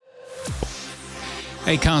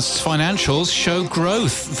Acast's financials show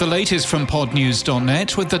growth. The latest from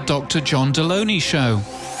podnews.net with the Dr. John Deloney Show.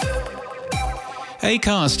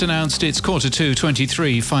 Acast announced its Q2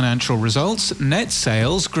 23 financial results. Net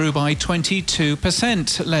sales grew by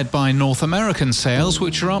 22%, led by North American sales,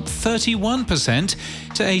 which are up 31%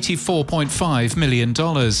 to $84.5 million.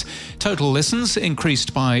 Total listens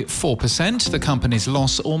increased by 4%. The company's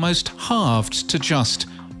loss almost halved to just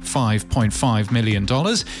 $5.5 million.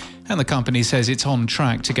 And the company says it's on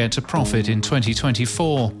track to get to profit in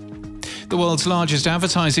 2024. The world's largest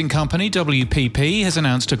advertising company, WPP, has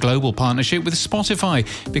announced a global partnership with Spotify,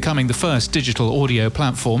 becoming the first digital audio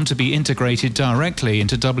platform to be integrated directly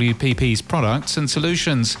into WPP's products and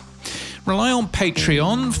solutions. Rely on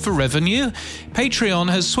Patreon for revenue. Patreon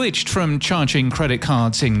has switched from charging credit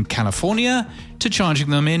cards in California to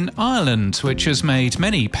charging them in Ireland, which has made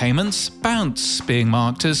many payments bounce, being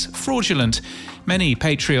marked as fraudulent. Many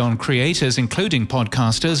Patreon creators, including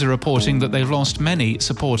podcasters, are reporting that they've lost many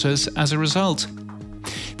supporters as a result.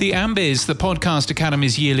 The AMBIs, the Podcast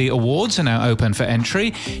Academy's yearly awards, are now open for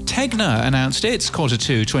entry. Tegna announced its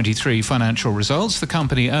Q2 23 financial results. The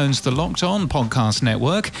company owns the Locked On podcast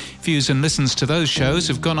network. Views and listens to those shows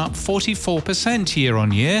have gone up 44% year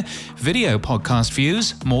on year. Video podcast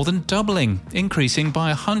views more than doubling, increasing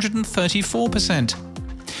by 134%.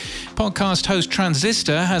 Podcast host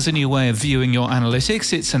Transistor has a new way of viewing your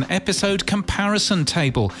analytics. It's an episode comparison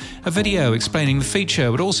table. A video explaining the feature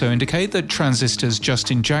would also indicate that Transistor's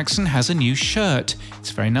Justin Jackson has a new shirt. It's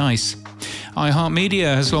very nice.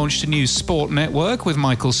 iHeartMedia has launched a new sport network with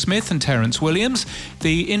Michael Smith and Terence Williams.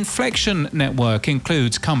 The Inflection Network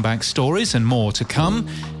includes comeback stories and more to come.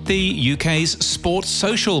 The UK's Sports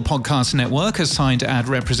Social podcast network has signed ad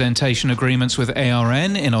representation agreements with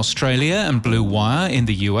ARN in Australia and Blue Wire in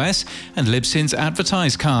the US, and Libsyn's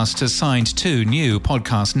AdvertiseCast has signed 2 new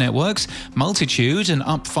podcast networks. Multitude and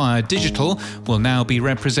Upfire Digital will now be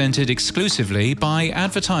represented exclusively by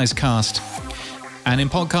AdvertiseCast. And in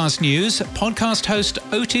podcast news, podcast host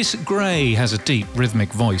Otis Gray has a deep rhythmic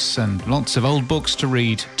voice and lots of old books to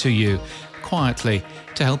read to you quietly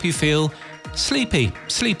to help you feel sleepy.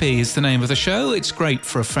 Sleepy is the name of the show. It's great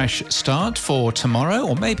for a fresh start for tomorrow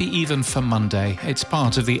or maybe even for Monday. It's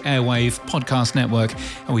part of the Airwave Podcast Network,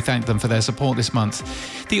 and we thank them for their support this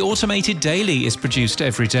month. The Automated Daily is produced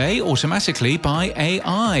every day automatically by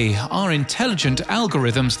AI. Our intelligent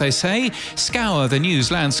algorithms, they say, scour the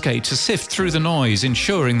news landscape to sift through the noise,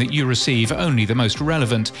 ensuring that you receive only the most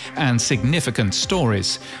relevant and significant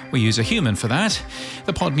stories. We use a human for that.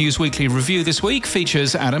 The Pod News Weekly Review this week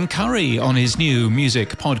features Adam Curry on his new music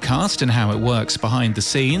podcast and how it works behind the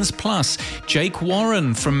scenes. Plus, Jake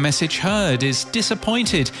Warren from Message Heard is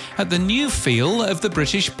disappointed at the new feel of the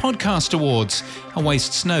British Podcast Awards and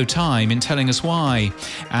wastes no time in telling us why.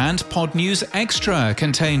 And Pod News Extra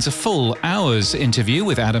contains a full hour's interview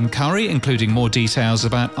with Adam Curry, including more details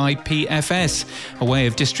about IPFS, a way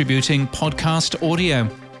of distributing podcast audio.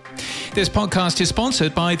 This podcast is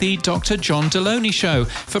sponsored by the Dr. John Deloney Show.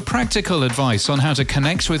 For practical advice on how to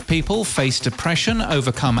connect with people, face depression,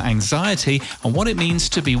 overcome anxiety, and what it means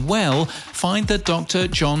to be well, find the Dr.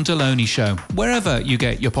 John Deloney Show wherever you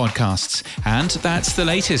get your podcasts. And that's the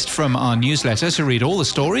latest from our newsletter. To read all the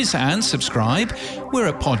stories and subscribe, we're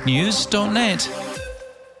at podnews.net.